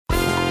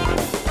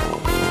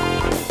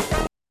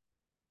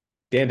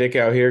Dan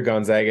Dickau here,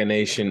 Gonzaga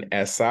Nation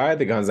SI,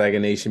 the Gonzaga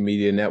Nation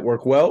Media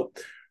Network.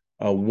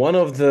 One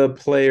of the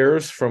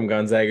players from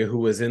Gonzaga who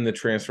was in the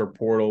transfer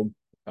portal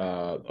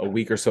a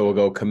week or so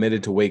ago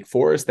committed to Wake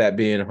Forest, that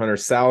being Hunter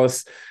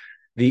Salas.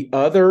 The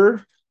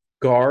other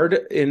guard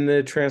in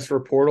the transfer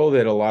portal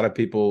that a lot of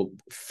people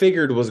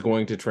figured was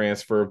going to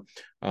transfer,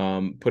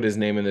 put his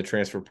name in the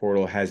transfer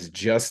portal, has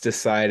just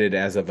decided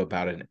as of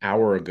about an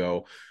hour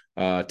ago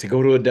to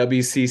go to a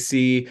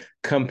WCC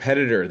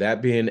competitor,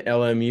 that being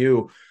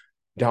LMU.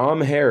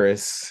 Dom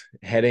Harris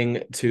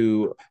heading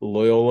to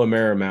Loyola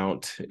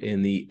Marymount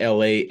in the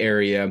LA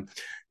area.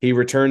 He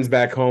returns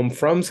back home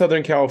from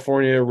Southern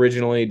California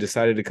originally,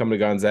 decided to come to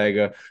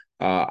Gonzaga.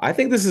 I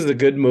think this is a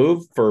good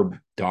move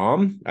for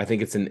Dom. I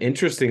think it's an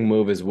interesting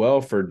move as well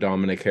for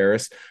Dominick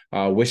Harris.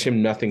 Wish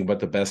him nothing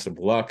but the best of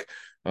luck.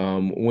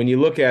 When you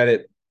look at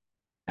it,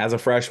 as a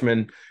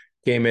freshman,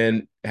 came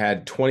in,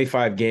 had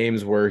 25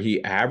 games where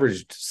he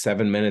averaged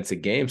 7 minutes a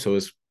game. So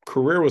his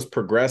career was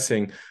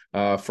progressing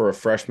for a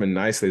freshman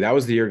nicely. That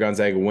was the year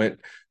Gonzaga went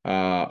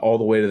all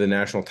the way to the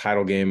national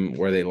title game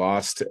where they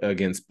lost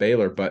against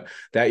Baylor. But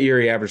that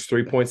year he averaged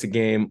 3 points a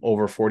game,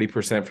 over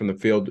 40% from the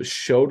field,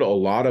 showed a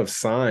lot of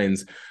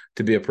signs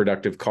to be a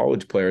productive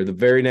college player. The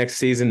very next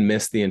season,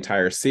 missed the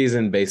entire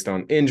season based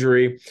on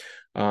injury.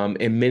 And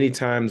many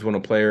times when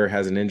a player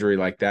has an injury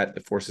like that,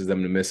 that forces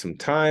them to miss some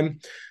time,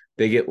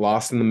 they get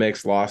lost in the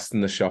mix, lost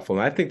in the shuffle.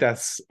 And I think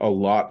that's a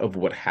lot of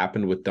what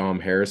happened with Dom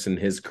Harris in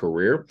his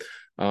career.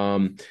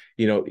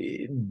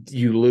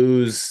 You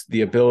lose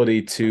the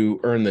ability to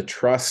earn the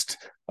trust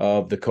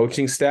of the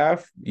coaching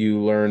staff. You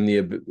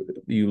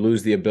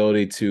lose the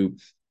ability to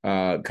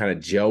kind of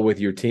gel with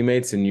your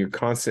teammates, and you're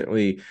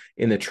constantly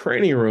in the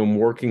training room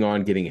working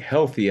on getting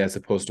healthy as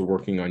opposed to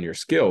working on your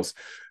skills.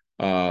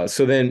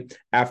 So then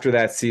after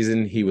that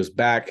season, he was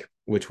back,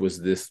 which was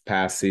this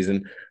past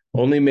season.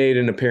 Only made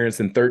an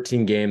appearance in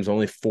 13 games,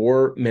 only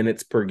 4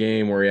 minutes per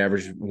game, where he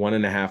averaged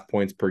 1.5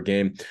 points per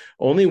game.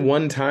 Only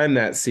one time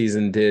that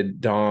season did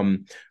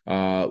Dom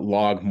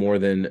log more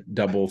than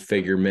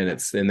double-figure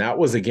minutes, and that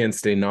was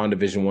against a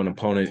non-Division I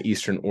opponent,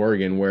 Eastern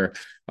Oregon, where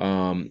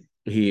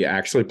he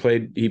actually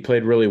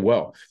played really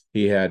well.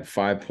 He had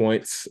 5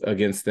 points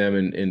against them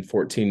in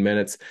 14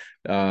 minutes.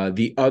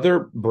 The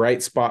other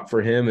bright spot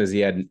for him is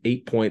he had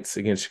 8 points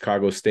against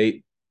Chicago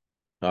State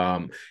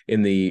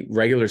in the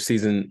regular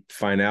season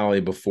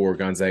finale before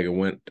Gonzaga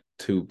went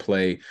to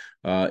play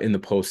in the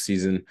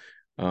postseason.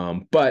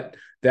 But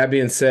that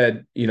being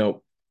said,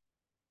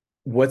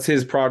 what's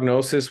his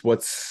prognosis?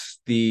 What's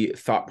the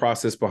thought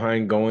process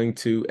behind going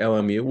to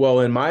LMU?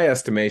 Well, in my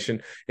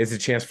estimation, it's a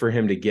chance for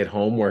him to get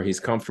home where he's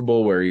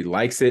comfortable, where he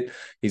likes it.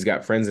 He's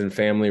got friends and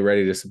family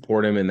ready to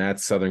support him, and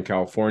that's Southern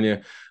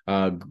California.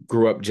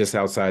 Grew up just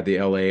outside the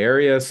LA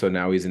area, so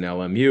now he's in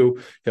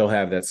LMU. He'll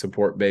have that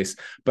support base.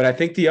 But I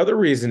think the other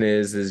reason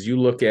is you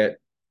look at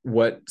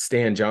what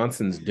Stan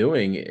Johnson's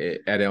doing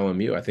at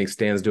LMU. I think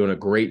Stan's doing a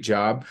great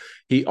job.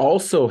 He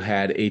also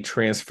had a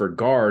transfer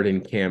guard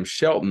in Cam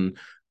Shelton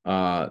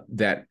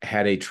that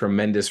had a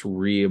tremendous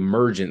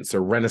reemergence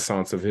or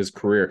renaissance of his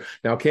career.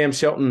 Now, Cam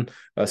Shelton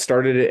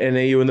started at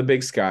NAU in the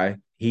Big Sky.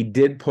 He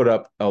did put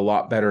up a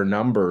lot better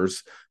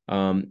numbers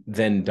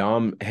than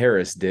Dom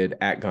Harris did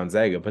at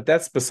Gonzaga, but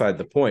that's beside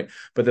the point.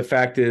 But the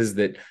fact is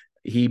that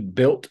he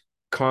built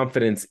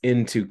confidence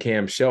into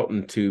Cam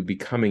Shelton to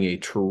becoming a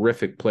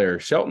terrific player.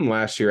 Shelton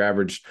last year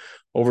averaged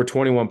over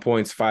 21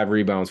 points, 5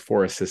 rebounds,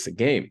 4 assists a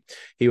game.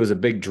 He was a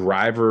big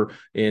driver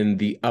in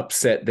the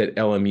upset that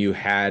LMU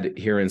had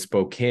here in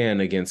Spokane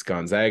against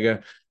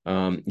Gonzaga.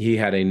 He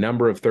had a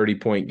number of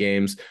 30-point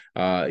games.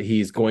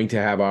 He's going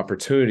to have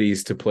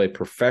opportunities to play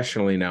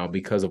professionally now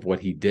because of what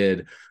he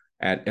did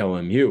at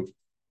LMU.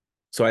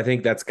 So I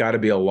think that's got to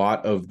be a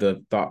lot of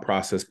the thought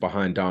process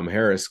behind Dom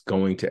Harris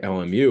going to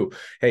LMU.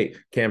 Hey,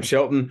 Cam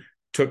Shelton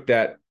took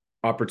that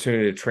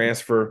opportunity to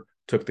transfer,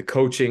 took the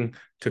coaching,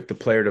 took the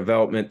player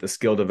development, the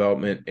skill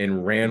development,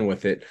 and ran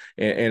with it.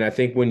 And I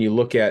think when you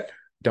look at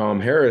Dom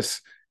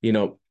Harris,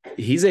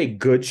 he's a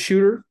good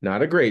shooter,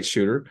 not a great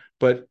shooter,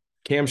 but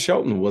Cam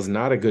Shelton was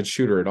not a good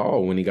shooter at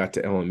all when he got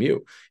to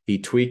LMU. He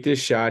tweaked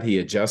his shot. He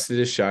adjusted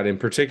his shot, in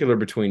particular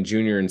between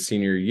junior and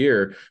senior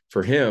year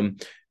for him,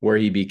 where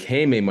he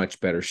became a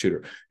much better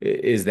shooter.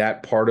 Is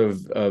that part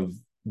of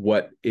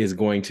what is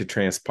going to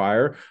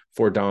transpire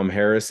for Dom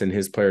Harris and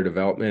his player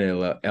development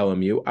at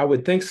LMU? I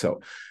would think so.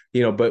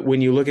 But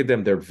when you look at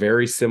them, they're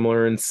very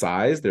similar in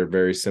size. They're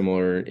very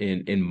similar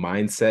in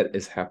mindset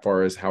as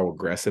far as how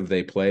aggressive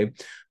they play.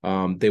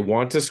 They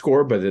want to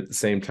score, but at the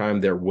same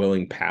time, they're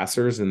willing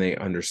passers, and they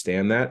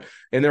understand that.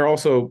 And they're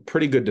also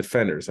pretty good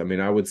defenders. I mean,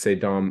 I would say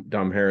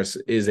Dom Harris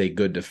is a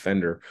good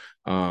defender.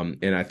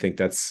 And I think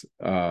that's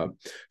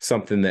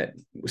something that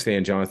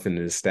Stan Johnson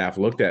and his staff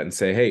looked at and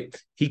say, hey,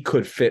 he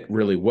could fit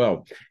really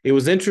well. It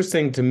was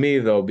interesting to me,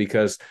 though,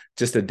 because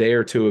just a day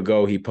or two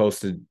ago, he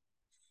posted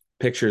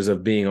pictures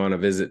of being on a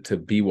visit to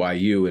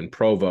BYU in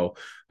Provo.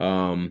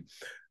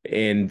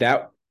 And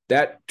that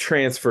that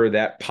transfer,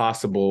 that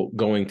possible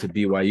going to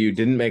BYU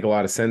didn't make a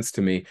lot of sense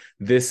to me.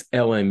 This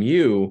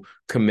LMU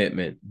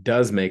commitment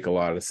does make a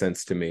lot of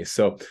sense to me.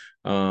 So,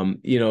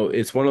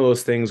 it's one of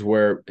those things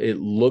where it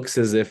looks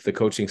as if the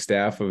coaching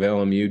staff of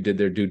LMU did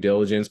their due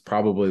diligence,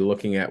 probably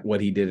looking at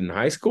what he did in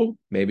high school,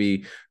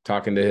 maybe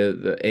talking to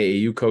the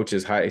AAU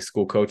coaches, high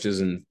school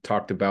coaches, and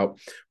talked about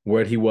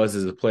what he was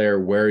as a player,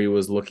 where he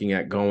was looking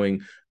at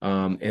going,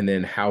 and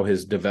then how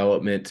his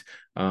development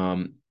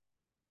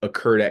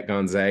occurred at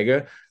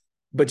Gonzaga.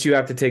 But you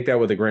have to take that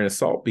with a grain of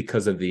salt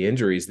because of the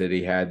injuries that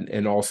he had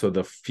and also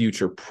the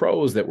future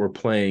pros that were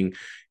playing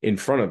in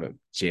front of him,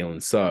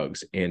 Jalen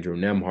Suggs, Andrew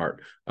Nembhard,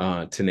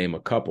 to name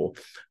a couple.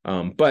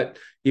 But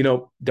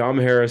Dom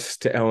Harris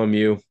to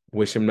LMU,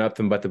 wish him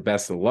nothing but the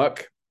best of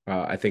luck.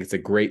 I think it's a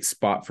great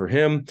spot for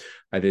him.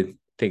 I think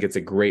it's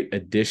a great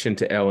addition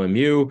to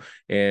LMU,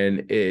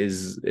 and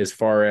is as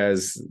far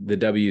as the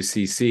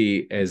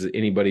WCC, as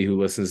anybody who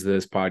listens to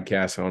this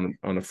podcast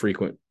on a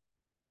frequent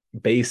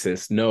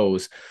basis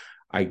knows,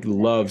 I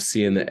love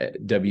seeing the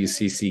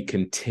WCC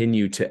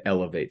continue to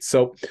elevate.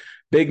 So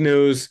big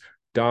news,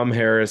 Dom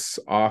Harris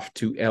off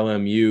to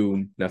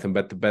LMU. Nothing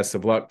but the best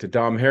of luck to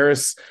Dom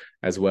Harris,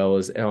 as well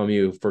as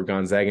LMU. For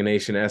Gonzaga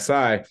Nation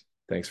SI,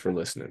 thanks for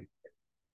listening.